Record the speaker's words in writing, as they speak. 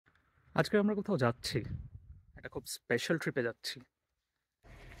আজকে আমরা কোথাও যাচ্ছি, একটা খুব স্পেশাল ট্রিপে যাচ্ছি।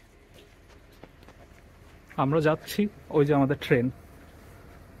 আমরা যাচ্ছি, ওই যে আমাদের ট্রেন।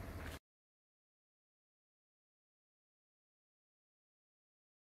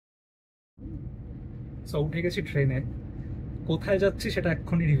 সো উঠে গেছি ট্রেনে। কোথায় যাচ্ছি সেটা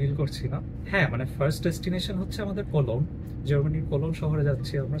এক্ষুনি রিভিল করছি না। হ্যাঁ, মানে ফার্স্ট ডেস্টিনেশন হচ্ছে আমাদের কোলোন। জার্মানির কোলোন শহরে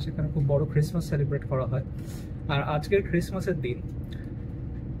যাচ্ছি আমরা। সেখানে খুব বড় ক্রিসমাস সেলিব্রেট করা হয়, আর আজকের ক্রিসমাসের দিন,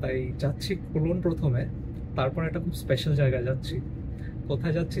 তাই যাচ্ছি কোলোন প্রথমে। তারপর একটা খুব স্পেশাল জায়গায় যাচ্ছি।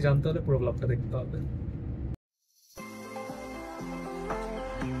 কোথায় যাচ্ছি জানতে হলে পুরো ব্লগটা দেখতে হবে।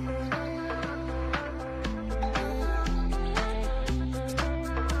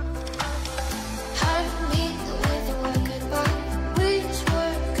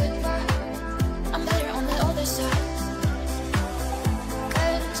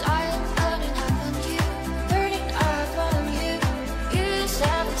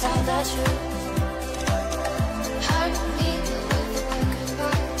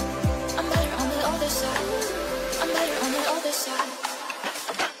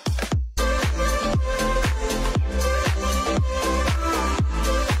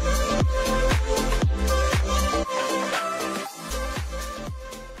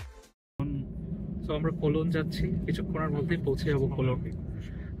 তো আমরা কোলোন যাচ্ছি, কিছুক্ষণের মধ্যেই পৌঁছে যাবো কোলোন।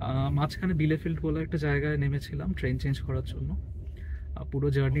 মাঝখানে বিলেফিল্ড বলে একটা জায়গায় নেমেছিলাম ট্রেন চেঞ্জ করার জন্য। পুরো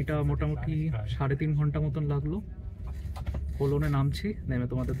জার্নিটা মোটামুটি 3.5 ঘন্টা মতন লাগলো। কোলোনে নামছি, নেমে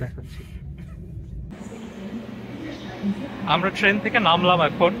তোমাদের দেখাচ্ছি। আমরা ট্রেন থেকে নামলাম,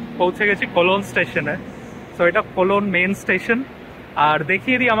 এখন পৌঁছে গেছি কোলোন স্টেশনে। তো এটা কোলোন মেইন স্টেশন। আর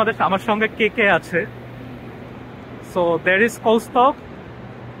দেখিয়ে দিই আমার সঙ্গে কে কে আছে। So there is Kaustav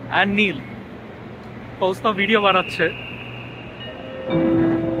and Neil. Kaustav video বানাচ্ছে।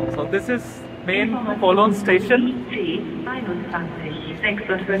 So this is main Cologne station.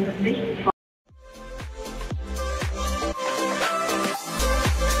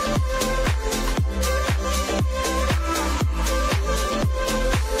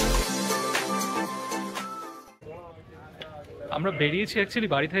 আমরা বেরিয়েছি অ্যাকচুয়ালি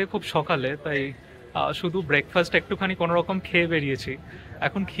বাড়ি থেকে খুব সকালে, তাই শুধু ব্রেকফাস্ট একটুখানি কোনো রকম খেয়ে বেরিয়েছি।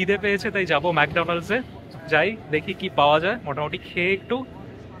 এখন খিদে পেয়েছে, তাই যাব ম্যাকডোনাল্ডসে। যাই, দেখি কি পাওয়া যায়, মোটামুটি খেয়ে একটু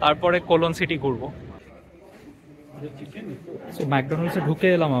তারপরে কোলন সিটি ঘুরবো। সো ম্যাকডোনাল্ডসে ঢুকে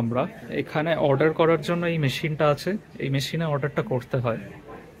এলাম আমরা। এখানে অর্ডার করার জন্য এই মেশিনটা আছে, এই মেশিনে অর্ডারটা করতে হয়।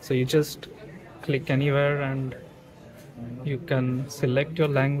 So you just click anywhere and you can select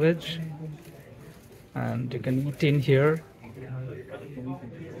your language and you can eat in here.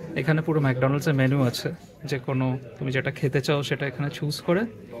 এখানে পুরো ম্যাকডোনাল্ডসের মেনু আছে, যে কোনো তুমি যেটা খেতে চাও সেটা এখানে চুজ করে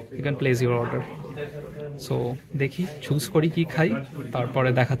you can place your order. So দেখি চুজ করি কি খাই, তারপরে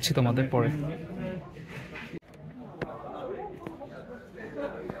দেখাচ্ছি তোমাদের পরে।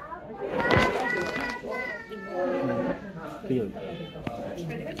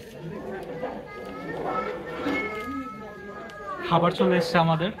 খাবার চলে এসছে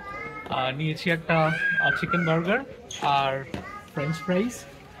আমাদের। নিয়েছি একটা চিকেন বার্গার আর ফ্রেঞ্চ ফ্রাইস।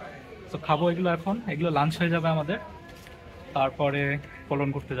 তো খাবো এগুলো এখন, এগুলো লাঞ্চ হয়ে যাবে আমাদের, তারপরে কোলন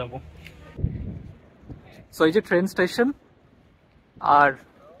করতে যাব। সো এই যে ট্রেন স্টেশন, আর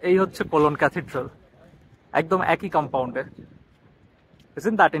এই হচ্ছে কোলন ক্যাথিড্রাল, একদম একই কম্পাউন্ডে।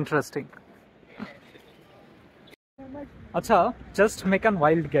 Isn't that interesting? আচ্ছা, just make an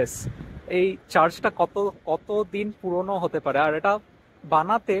wild guess, এই চার্চটা কত দিন পুরনো হতে পারে, আর এটা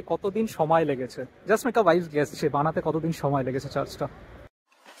বানাতে কতদিন সময় লেগেছে? Just make a wild guess, সে বানাতে কতদিন সময় লেগেছে চার্চটা।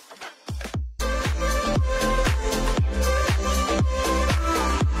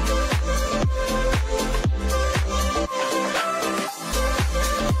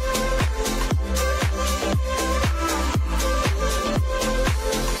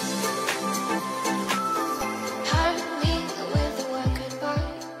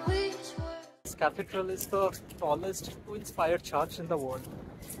 Cathedral is the tallest twin-spired church in the world.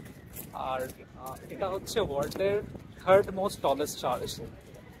 আর এটা হচ্ছে ওয়ার্ল্ডের third most tallest church.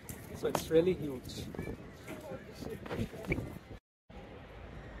 So it's really huge.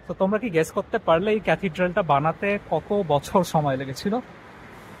 তো তোমরা কি গেস করতে পারলে এই ক্যাথিড্রালটা বানাতে কত বছর সময় লেগেছিল?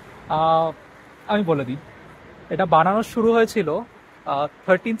 আমি বলে দিই, এটা বানানো শুরু হয়েছিল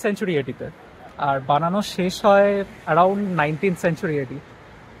 13th সেঞ্চুরি এডিতে, আর বানানো শেষ হয় অ্যারাউন্ড 19th সেঞ্চুরি এডি।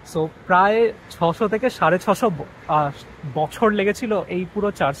 সো প্রায় 600 থেকে 650 বছর লেগেছিল এই পুরো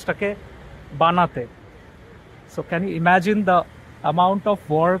চার্চটাকে বানাতে। So can you imagine the amount of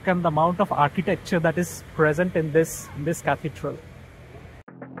work and the amount of architecture that is present in this cathedral?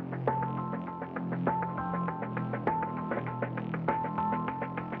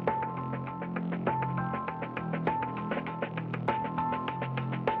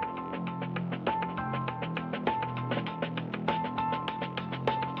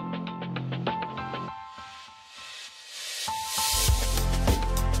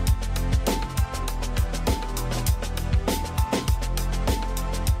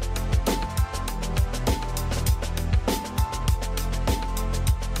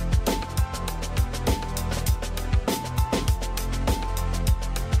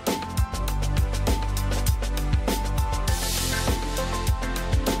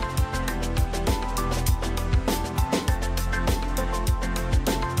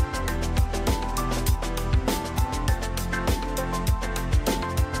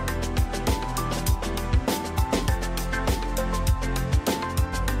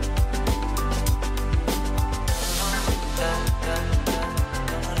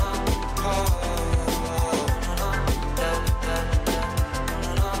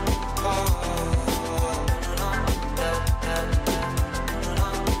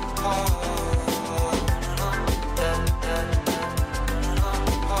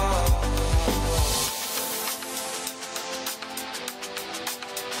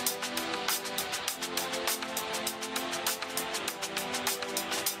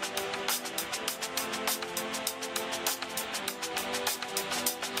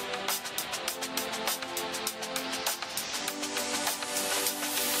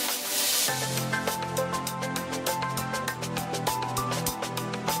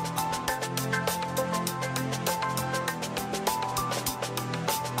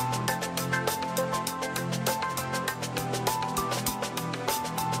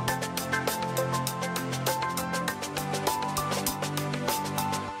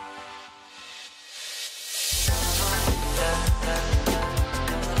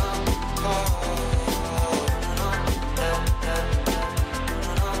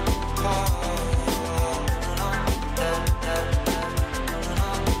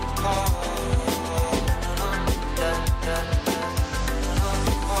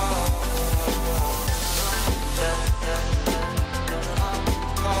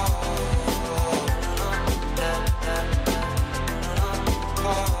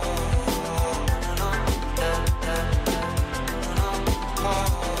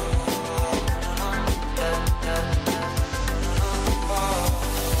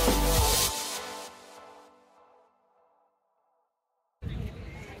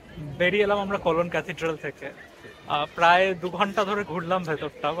 বেরিয়ে এলাম আমরা কলোন ক্যাথিড্রাল থেকে। প্রায় 2 ঘন্টা ধরে ঘুরলাম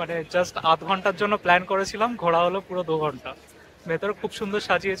ভেতরটা, মানে জাস্ট আধ ঘন্টার জন্য প্ল্যান করেছিলাম, ঘোরা হলো পুরো 2 ঘন্টা। ভেতরে খুব সুন্দর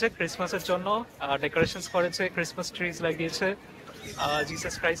সাজিয়েছে ক্রিসমাসের জন্য, ডেকোরেশনস করেছে, ক্রিসমাস ট্রিজ লাগিয়েছে,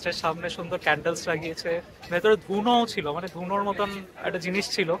 জিসাস ক্রাইস্টের সামনে সুন্দর ক্যান্ডেলস লাগিয়েছে। ভেতরে ধুনোও ছিল, মানে ধুনোর মতন একটা জিনিস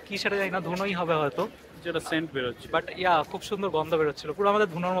ছিল, কি সেটা জানি না, ধুনোই হবে হয়তো, যেটা সেন্ট বেরোচ্ছে, বাট খুব সুন্দর গন্ধ বেরোচ্ছিল, পুরো আমাদের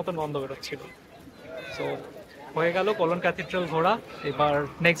ধুনোর মতন গন্ধ বেরোচ্ছিল। সো হয়ে গেল কলোন ক্যাথিড্রাল ঘোরা। এবার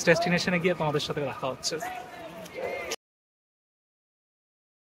নেক্সট ডেস্টিনেশনে গিয়ে তোমাদের সাথে দেখা হচ্ছে।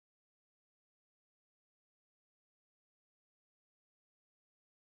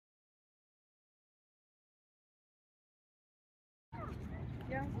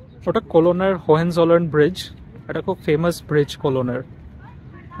 ওটা কোলোনের হোহেনজোলার্ন ব্রিজ, এটা খুব famous bridge কোলোনের।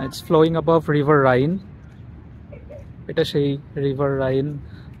 It's flowing above river রাইন, এটা সেই রিভার রাইন।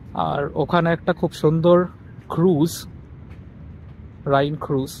 আর ওখানে একটা খুব সুন্দর ক্রুজ, রাইন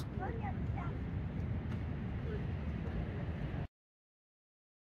ক্রুজ।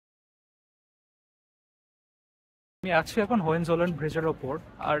 আমি আছি এখন হোহেনজোলার্ন ব্রিজের ওপর,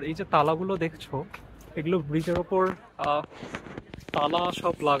 আর এই যে তালাগুলো দেখছো, এগুলো ব্রিজের ওপর তালা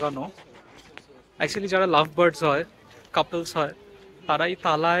সব লাগানো। অ্যাকচুয়ালি যারা লাভ বার্ডস হয়, কাপলস হয়, তারাই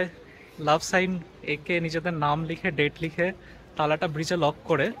তালায় লাভ সাইন এঁকে নিজেদের নাম লিখে, ডেট লিখে তালাটা ব্রিজে লক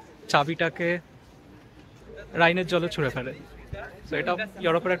করে চাবিটাকে রাইনের জলে ছুঁড়ে ফেলে। তো এটা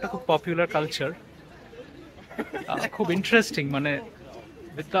ইউরোপের একটা খুব পপুলার কালচার, খুব ইন্টারেস্টিং, মানে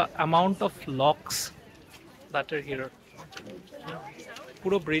with the amount of locks that R here.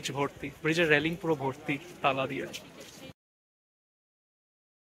 পুরো ব্রিজ ভর্তি, ব্রিজের রেলিং পুরো ভর্তি তালা দিয়ে।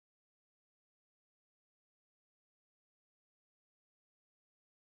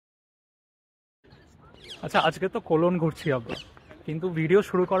 আচ্ছা, আজকে তো কোলন ঘুরছি আমরা, কিন্তু ভিডিও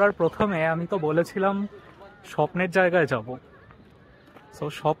শুরু করার প্রথমে আমি তো বলেছিলাম স্বপ্নের জায়গায় যাব। সো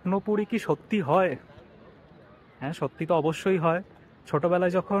স্বপ্নপুরী কি সত্যি হয়? হ্যাঁ, সত্যি তো অবশ্যই হয়।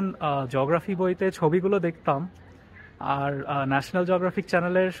 ছোটবেলায় যখন জিওগ্রাফি বইতে ছবিগুলো দেখতাম আর ন্যাশনাল জিওগ্রাফিক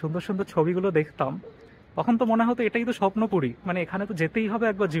চ্যানেলের সুন্দর সুন্দর ছবিগুলো দেখতাম, তখন তো মনে হতো এটাই তো স্বপ্নপুরী, মানে এখানে তো যেতেই হবে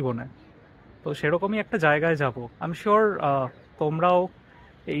একবার জীবনে। তো সেরকমই একটা জায়গায় যাব। আমি শিওর তোমরাও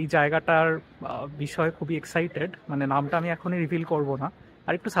এই জায়গাটার বিষয়ে খুবই এক্সাইটেড। মানে নামটা আমি এখনই রিভিল করব না,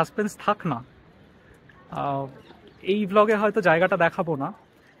 আর একটু সাসপেন্স থাক না। এই ব্লগে হয়তো জায়গাটা দেখাবো না,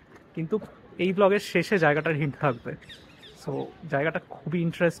 কিন্তু এই ব্লগের শেষে জায়গাটার হিন্ট থাকবে। সো জায়গাটা খুবই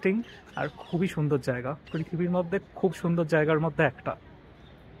ইন্টারেস্টিং আর খুবই সুন্দর জায়গা, পৃথিবীর মধ্যে খুব সুন্দর জায়গার মধ্যে একটা।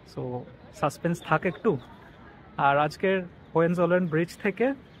 সো সাসপেন্স থাক একটু। আর আজকের হোহেনজোলার্ন ব্রিজ থেকে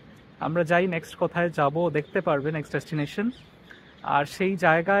আমরা যাই নেক্সট কোথায় যাব দেখতে পারবে, নেক্সট ডেস্টিনেশন। আর সেই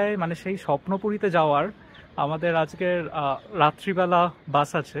জায়গায়, মানে সেই স্বপ্নপুরীতে যাওয়ার আমাদের আজকের রাত্রিবেলা বাস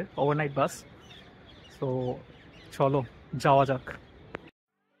আছে, ওভারনাইট বাস। তো চলো যাওয়া যাক।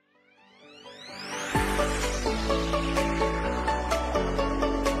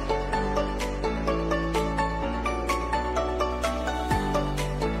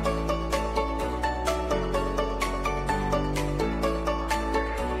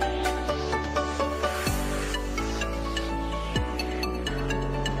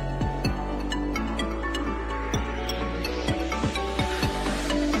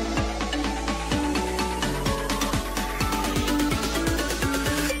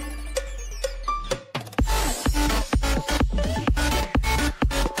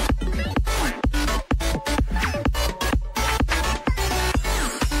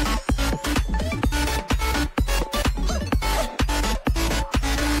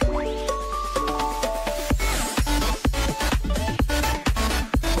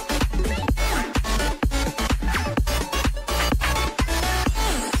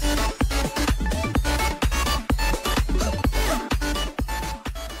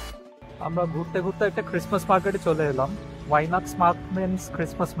 আমরা ঘুরতে ঘুরতে একটা ক্রিসমাস মার্কেটে চলে এলাম। ওয়াইনাক্স mark means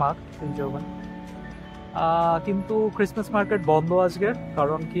Christmas mark in German. কিন্তু ক্রিসমাস মার্কেট বন্ধ আজকে,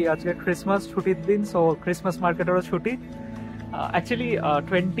 কারণ কি আজকে ক্রিসমাস ছুটির দিন, সো ক্রিসমাস মার্কেটেরও ছুটি। অ্যাকচুয়ালি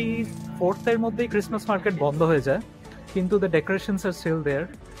 24th মধ্যেই ক্রিসমাস মার্কেট বন্ধ হয়ে যায়, কিন্তু the decorations R still there.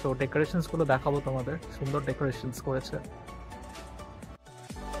 তো ডেকোরেশনসগুলো দেখাবো তোমাদের, সুন্দর ডেকোরেশনস করেছে।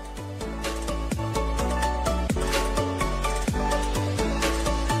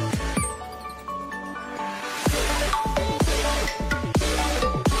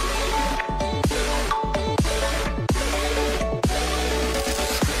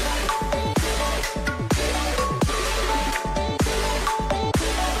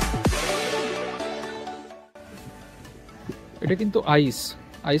 এটা কিন্তু আইস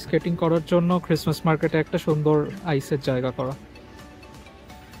স্কেটিং করার জন্য ক্রিসমাস মার্কেটে একটা সুন্দর আইসের জায়গা করা।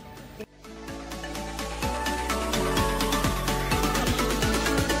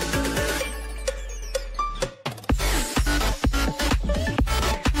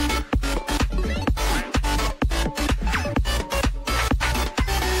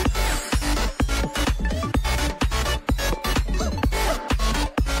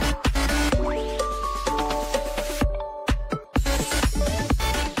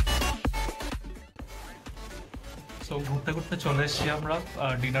 তো ঘুরতে ঘুরতে চলে এসেছি আমরা,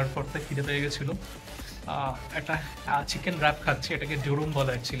 ডিনার করতে খিদে পেয়ে গেছিল। একটা চিকেন র্যাপ খাচ্ছি, এটাকে জুরুম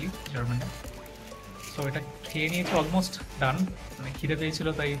বলে অ্যাকচুয়ালি জার্মানি। সো এটা খেয়ে নিয়েছি, অলমোস্ট ডান, মানে খিদে পেয়েছিল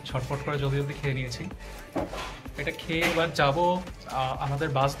তাই ছটফট করে জলদি জলদি খেয়ে নিয়েছি। এটা খেয়ে এবার যাবো, আমাদের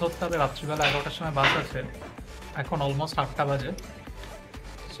বাস ধরতে হবে, রাত্রিবেলা 11টার সময় বাস আছে, এখন অলমোস্ট 8টা বাজে।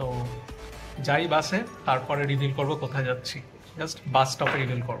 সো যাই বাসে, তারপরে রিভিল করবো কোথায় যাচ্ছি, জাস্ট বাস স্টপে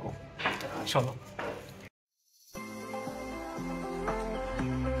রিভিল করবো। চলো।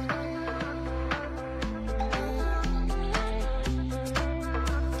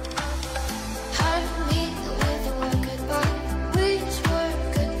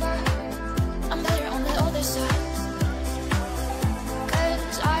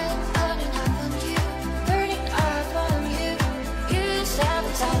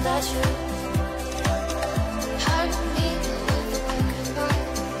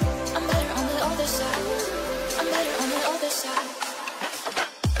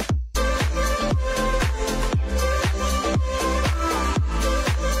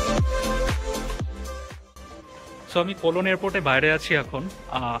 সো আমি কোলোন এয়ারপোর্টে বাইরে আছি এখন।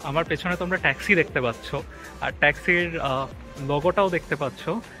 আমার পেছনে তোমরা ট্যাক্সি দেখতে পাচ্ছ, আর ট্যাক্সির লোগোটাও দেখতে পাচ্ছ,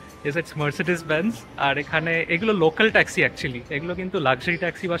 ইটস মার্সিডিজ বেঞ্জ। আর এখানে এগুলো লোকাল ট্যাক্সি অ্যাকচুয়ালি, এগুলো কিন্তু লাক্সারি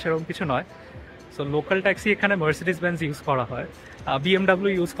ট্যাক্সি বা সেরকম কিছু নয়। সো লোকাল ট্যাক্সি এখানে মার্সিডিজ বেঞ্জ ইউজ করা হয়, BMW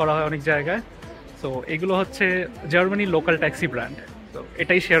ইউজ করা হয় অনেক জায়গায়। সো এগুলো হচ্ছে জার্মানির লোকাল ট্যাক্সি ব্র্যান্ড। তো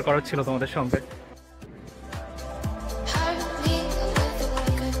এটাই শেয়ার করার ছিল তোমাদের সঙ্গে।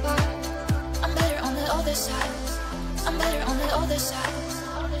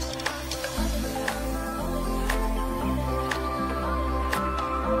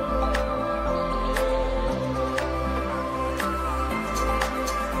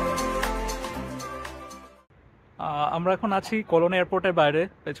 আমরা এখন আছি কোলোন এয়ারপোর্টের বাইরে,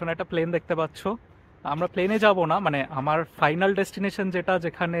 পেছনে একটা প্লেন দেখতে পাচ্ছ। আমরা প্লেনে যাব না, মানে আমার ফাইনাল ডেস্টিনেশন যেটা,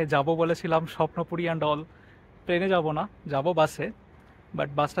 যেখানে যাব বলেছিলাম স্বপ্নপুরী অ্যান্ড অল, প্লেনে যাব না, যাব বাসে। বাট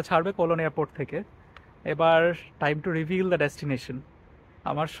বাসটা ছাড়বে কোলোন এয়ারপোর্ট থেকে। এবার time to reveal the destination.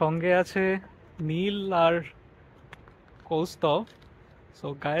 আমার সঙ্গে আছে নীল আর Kaustav. So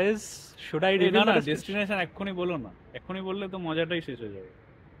guys, should I reveal না ডেস্টিনেশন? এক্ষুনি বলো না, এক্ষুনি বললে তো মজাটাই শেষ হয়ে যাবে।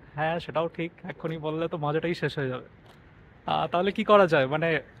 হ্যাঁ সেটাও ঠিক, এক্ষুনি বললে তো মজাটাই শেষ হয়ে যাবে। তাহলে কি করা যায়, মানে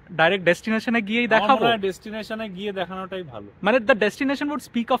ডাইরেক্ট ডেস্টিনেশনে গিয়েই দেখাবো? ডেস্টিনেশনে গিয়ে দেখানোটাই ভালো, মানে the destination would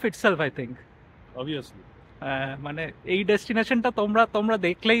speak of itself I think. Obviously মানে এই ডেস্টিনেশনটা তোমরা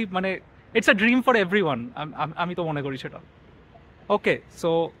দেখলেই, মানে it's a dream for everyone, আমি তো মনে করি সেটা। ওকে,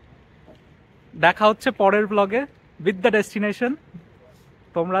 সো দেখা হচ্ছে পরের ব্লগে উইথ দ্য ডেস্টিনেশন।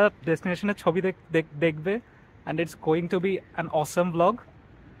 তোমরা ডেস্টিনেশনের ছবি দেখবে, and it's going to be an Assam blog.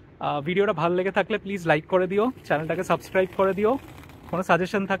 ভিডিওটা ভালো লেগে থাকলে প্লিজ লাইক করে দিও, চ্যানেলটাকে সাবস্ক্রাইব করে দিও, কোনো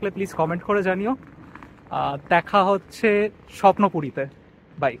সাজেশন থাকলে প্লিজ কমেন্ট করে জানিও। দেখা হচ্ছে স্বপ্নপুরীতে।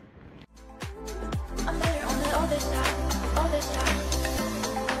 বাই।